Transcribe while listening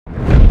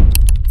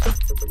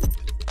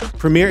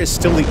Premiere is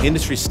still the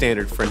industry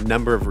standard for a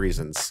number of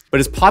reasons, but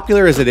as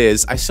popular as it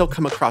is, I still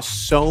come across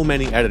so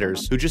many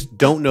editors who just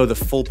don't know the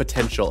full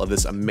potential of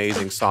this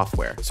amazing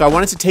software. So I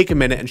wanted to take a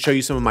minute and show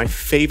you some of my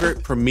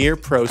favorite Premiere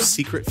Pro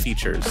secret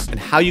features and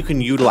how you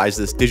can utilize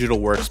this digital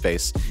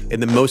workspace in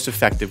the most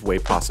effective way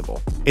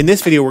possible. In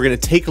this video, we're going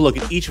to take a look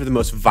at each of the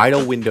most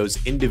vital windows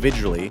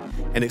individually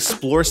and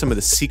explore some of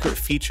the secret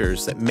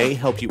features that may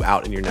help you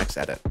out in your next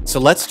edit. So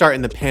let's start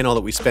in the panel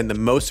that we spend the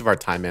most of our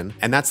time in,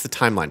 and that's the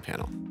timeline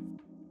panel.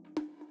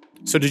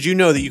 So did you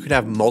know that you could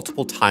have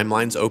multiple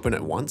timelines open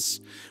at once?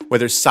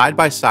 Whether side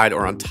by side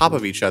or on top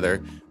of each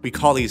other, we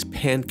call these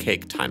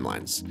pancake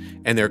timelines,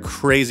 and they're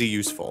crazy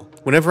useful.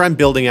 Whenever I'm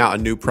building out a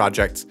new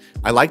project,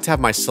 I like to have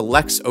my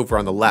selects over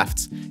on the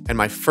left and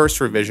my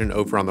first revision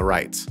over on the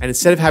right. And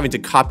instead of having to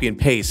copy and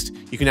paste,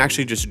 you can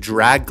actually just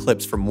drag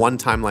clips from one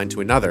timeline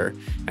to another,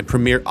 and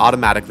Premiere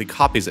automatically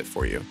copies it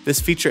for you.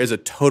 This feature is a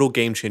total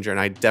game changer,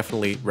 and I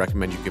definitely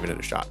recommend you giving it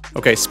a shot.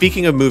 Okay,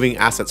 speaking of moving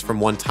assets from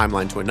one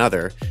timeline to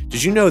another,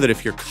 did you know that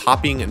if you're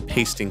copying and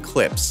pasting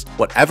clips,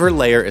 whatever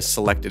layer is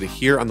selected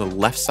here on the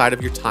left side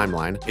of your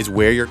timeline is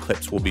where your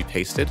clips will be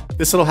pasted?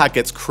 This little hack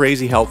gets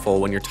crazy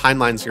helpful when your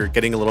timelines are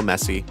getting a little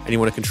messy and you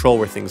want to control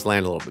where things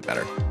land a little bit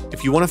better.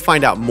 If you want to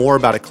find out more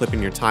about a clip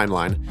in your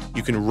timeline,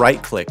 you can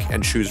right-click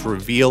and choose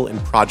Reveal in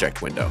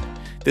Project window.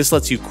 This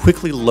lets you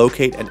quickly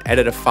locate and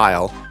edit a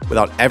file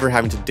without ever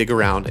having to dig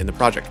around in the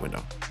project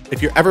window.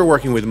 If you're ever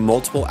working with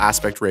multiple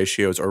aspect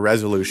ratios or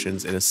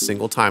resolutions in a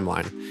single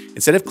timeline,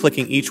 instead of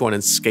clicking each one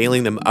and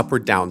scaling them up or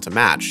down to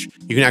match,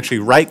 you can actually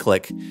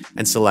right-click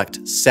and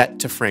select Set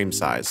to Frame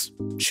Size.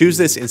 Choose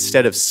this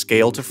instead of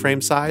Scale to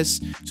Frame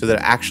Size so that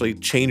it actually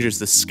changes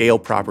the scale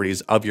properties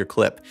of your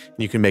clip, and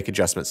you can make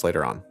adjustments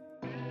later on.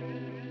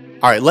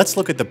 All right, let's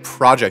look at the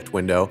project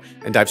window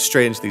and dive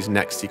straight into these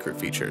next secret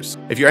features.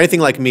 If you're anything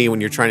like me, when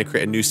you're trying to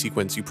create a new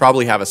sequence, you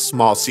probably have a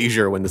small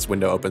seizure when this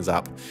window opens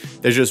up.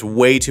 There's just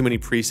way too many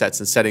presets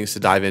and settings to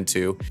dive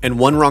into, and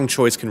one wrong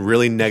choice can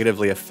really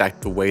negatively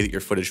affect the way that your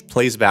footage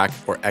plays back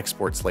or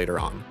exports later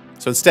on.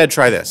 So instead,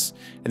 try this.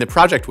 In the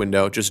project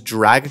window, just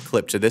drag a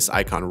clip to this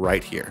icon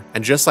right here.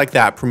 And just like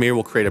that, Premiere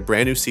will create a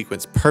brand new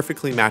sequence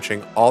perfectly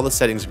matching all the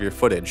settings of your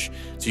footage,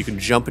 so you can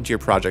jump into your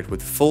project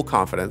with full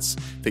confidence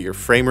that your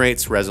frame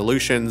rates,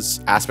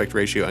 resolutions, aspect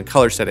ratio, and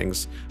color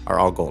settings are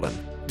all golden.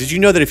 Did you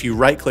know that if you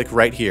right-click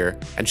right here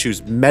and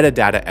choose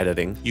metadata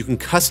editing, you can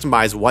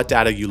customize what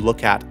data you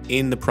look at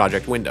in the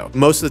project window?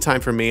 Most of the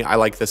time for me, I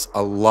like this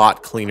a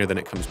lot cleaner than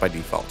it comes by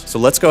default. So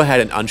let's go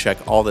ahead and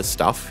uncheck all this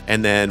stuff.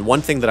 And then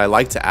one thing that I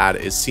like to add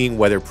is seeing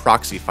whether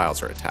proxy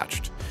files are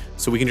attached.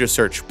 So we can just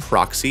search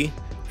proxy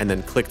and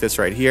then click this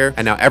right here.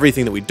 And now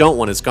everything that we don't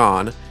want is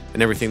gone,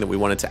 and everything that we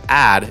wanted to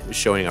add is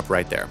showing up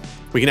right there.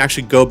 We can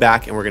actually go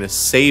back and we're going to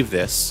save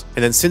this.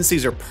 And then since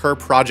these are per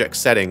project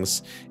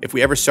settings, if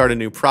we ever start a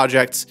new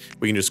project,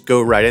 we can just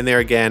go right in there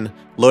again,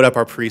 load up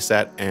our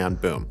preset, and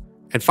boom.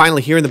 And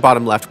finally, here in the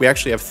bottom left, we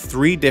actually have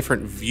 3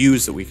 different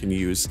views that we can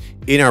use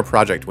in our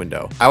project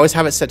window. I always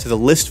have it set to the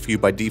list view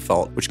by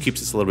default, which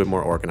keeps us a little bit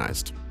more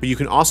organized. But you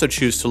can also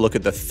choose to look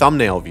at the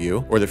thumbnail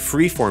view or the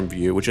freeform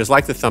view, which is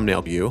like the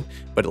thumbnail view,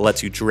 but it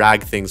lets you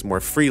drag things more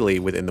freely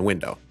within the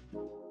window.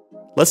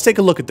 Let's take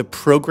a look at the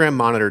Program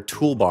Monitor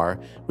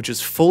toolbar, which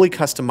is fully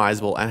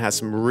customizable and has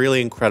some really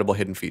incredible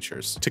hidden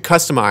features. To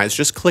customize,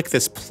 just click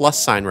this plus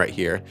sign right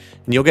here,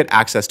 and you'll get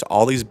access to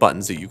all these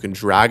buttons that you can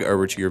drag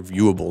over to your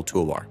viewable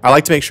toolbar. I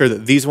like to make sure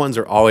that these ones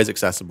are always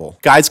accessible.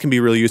 Guides can be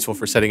really useful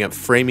for setting up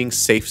framing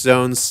safe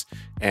zones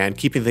and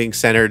keeping things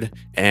centered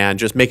and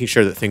just making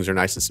sure that things are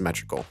nice and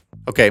symmetrical.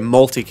 Okay,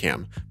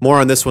 multicam. More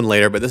on this one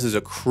later, but this is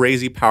a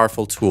crazy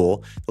powerful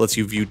tool that lets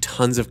you view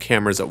tons of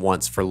cameras at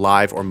once for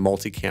live or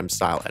multicam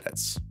style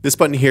edits. This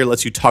button here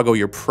lets you toggle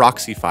your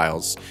proxy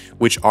files,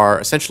 which are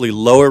essentially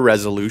lower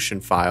resolution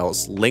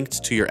files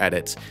linked to your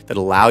edit that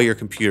allow your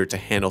computer to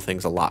handle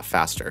things a lot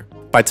faster.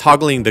 By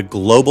toggling the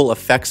global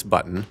effects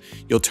button,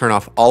 you'll turn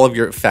off all of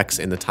your effects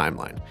in the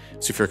timeline.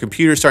 So if your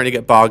computer is starting to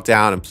get bogged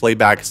down and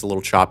playback is a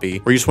little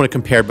choppy, or you just want to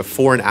compare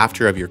before and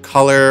after of your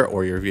color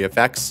or your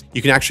VFX,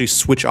 you can actually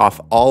switch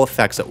off all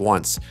effects at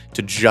once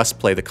to just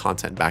play the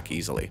content back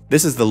easily.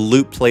 This is the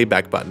loop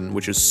playback button,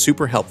 which is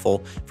super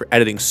helpful for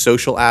editing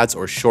social ads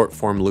or short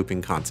form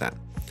looping content.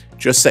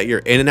 Just set your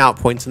in and out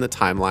points in the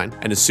timeline,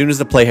 and as soon as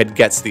the playhead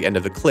gets to the end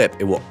of the clip,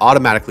 it will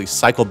automatically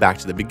cycle back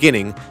to the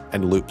beginning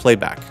and loop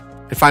playback.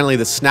 And finally,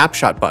 the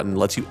snapshot button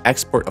lets you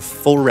export a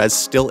full res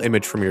still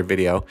image from your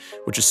video,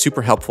 which is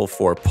super helpful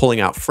for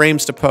pulling out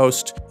frames to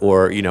post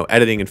or,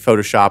 editing in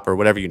Photoshop or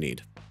whatever you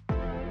need.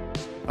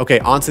 Okay,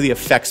 onto the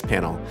effects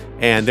panel.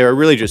 And there are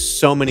really just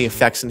so many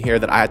effects in here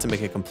that I had to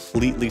make a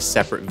completely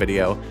separate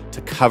video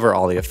to cover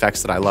all the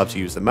effects that I love to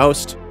use the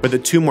most. But the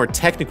 2 more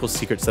technical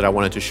secrets that I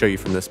wanted to show you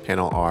from this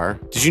panel are,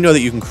 did you know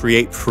that you can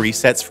create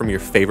presets from your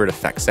favorite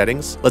effect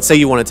settings? Let's say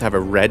you wanted to have a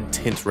red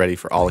tint ready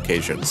for all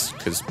occasions,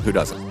 because who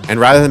doesn't?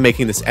 And rather than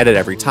making this edit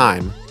every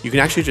time, you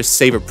can actually just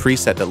save a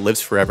preset that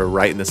lives forever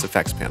right in this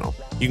effects panel.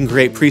 You can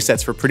create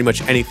presets for pretty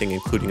much anything,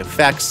 including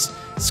effects,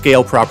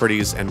 scale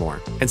properties, and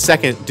more. And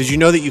second, did you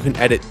know that you can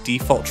edit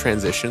default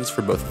transitions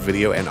for both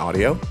video and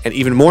audio? And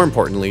even more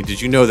importantly,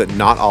 did you know that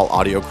not all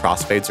audio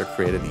crossfades are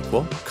created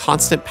equal?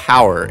 Constant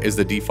power is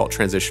the default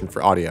transition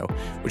for audio,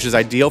 which is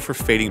ideal for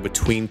fading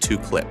between two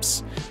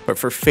clips. But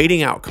for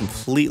fading out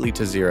completely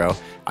to zero,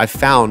 I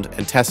found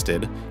and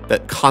tested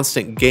that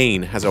constant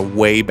gain has a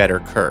way better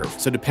curve.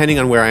 So depending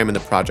on where I am in the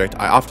project,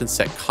 I often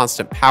set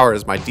constant power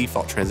as my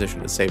default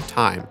transition to save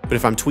time. But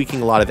if I'm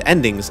tweaking a lot of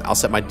endings, I'll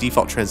set my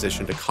default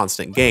transition to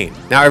constant gain.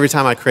 Now every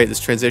time I create this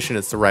transition,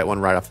 it's the right one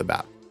right off the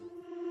bat.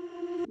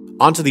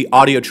 Onto the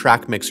audio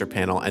track mixer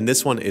panel, and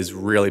this one is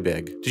really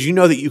big. Did you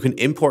know that you can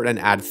import and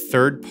add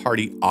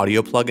third-party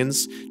audio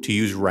plugins to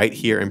use right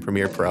here in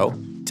Premiere Pro?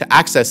 To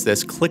access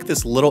this, click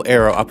this little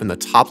arrow up in the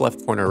top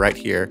left corner right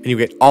here, and you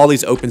get all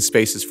these open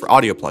spaces for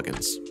audio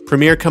plugins.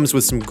 Premiere comes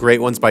with some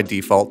great ones by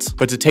default,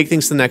 but to take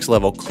things to the next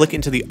level, click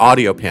into the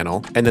audio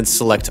panel and then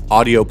select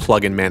Audio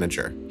Plugin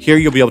Manager. Here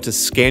you'll be able to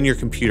scan your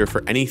computer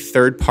for any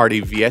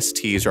third-party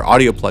VSTs or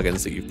audio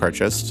plugins that you've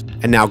purchased,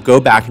 and now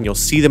go back and you'll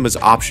see them as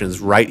options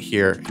right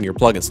here in your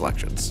plugin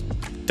selections.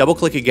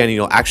 Double-click again and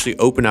you'll actually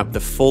open up the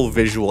full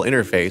visual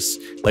interface,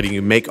 letting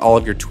you make all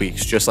of your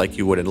tweaks just like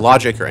you would in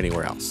Logic or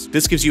anywhere else.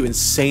 This gives you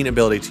insane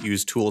ability to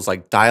use tools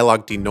like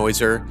dialogue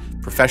denoiser,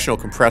 professional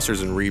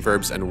compressors and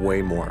reverbs, and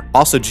way more.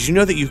 Also, did you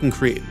know that you can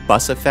create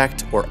bus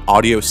effect or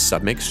audio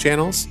submix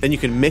channels? Then you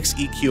can mix,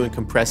 EQ, and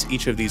compress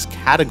each of these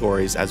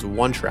categories as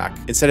one track,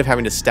 instead of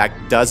having to stack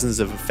dozens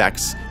of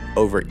effects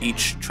over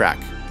each track.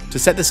 To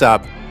set this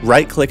up,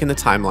 right-click in the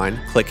timeline,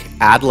 click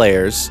Add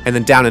Layers, and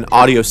then down in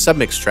Audio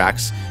Submix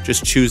Tracks,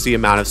 just choose the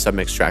amount of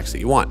submix tracks that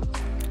you want.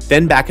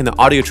 Then back in the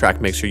audio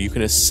track mixer, you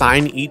can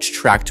assign each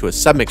track to a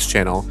submix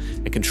channel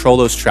and control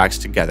those tracks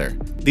together.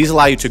 These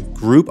allow you to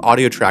group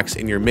audio tracks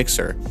in your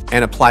mixer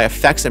and apply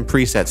effects and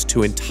presets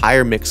to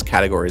entire mix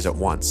categories at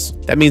once.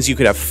 That means you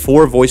could have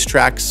 4 voice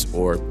tracks,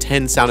 or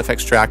 10 sound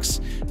effects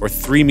tracks, or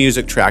 3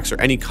 music tracks,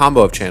 or any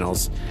combo of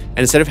channels. And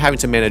instead of having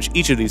to manage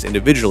each of these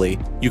individually,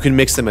 you can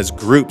mix them as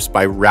groups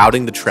by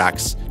routing the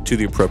tracks to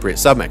the appropriate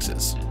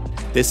submixes.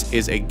 This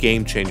is a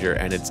game changer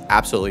and it's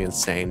absolutely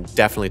insane.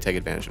 Definitely take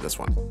advantage of this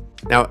one.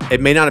 Now, it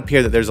may not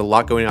appear that there's a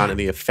lot going on in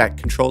the effect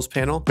controls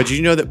panel, but did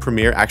you know that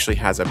Premiere actually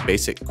has a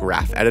basic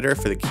graph editor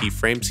for the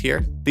keyframes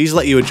here? These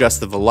let you adjust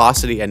the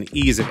velocity and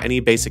ease of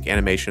any basic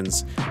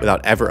animations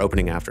without ever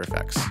opening After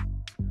Effects.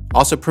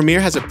 Also,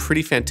 Premiere has a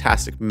pretty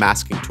fantastic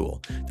masking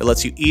tool that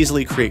lets you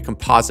easily create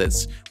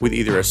composites with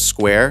either a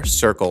square,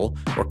 circle,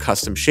 or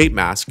custom shape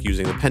mask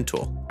using the pen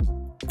tool.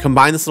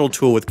 Combine this little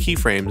tool with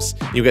keyframes,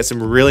 and you'll get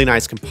some really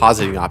nice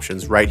compositing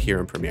options right here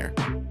in Premiere.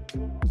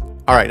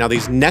 All right, now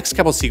these next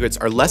couple secrets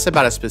are less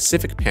about a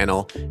specific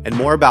panel and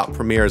more about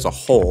Premiere as a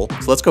whole.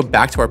 So let's go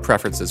back to our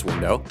preferences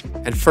window.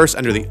 And first,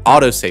 under the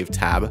autosave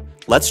tab,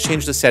 let's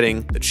change the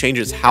setting that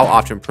changes how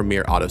often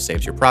Premiere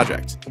autosaves your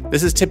project.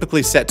 This is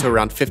typically set to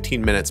around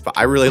 15 minutes, but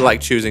I really like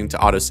choosing to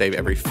autosave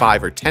every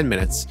 5 or 10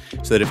 minutes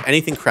so that if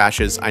anything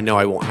crashes, I know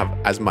I won't have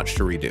as much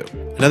to redo.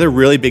 Another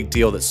really big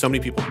deal that so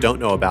many people don't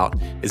know about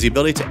is the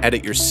ability to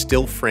edit your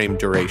still frame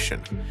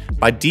duration.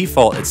 By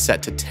default, it's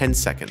set to 10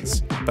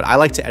 seconds, but I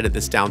like to edit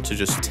this down to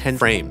just 10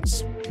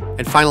 frames.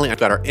 And finally, I've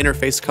got our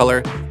interface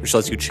color, which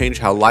lets you change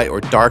how light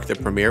or dark the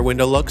Premiere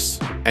window looks.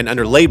 And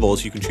under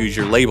labels, you can choose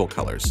your label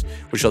colors,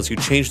 which lets you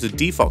change the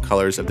default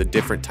colors of the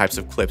different types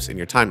of clips in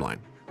your timeline.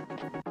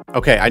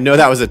 Okay, I know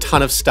that was a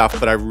ton of stuff,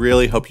 but I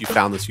really hope you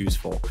found this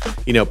useful.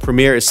 You know,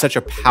 Premiere is such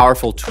a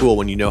powerful tool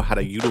when you know how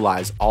to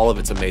utilize all of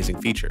its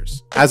amazing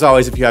features. As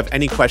always, if you have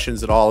any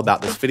questions at all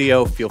about this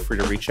video, feel free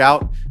to reach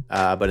out.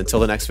 But until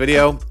the next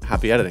video,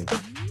 happy editing.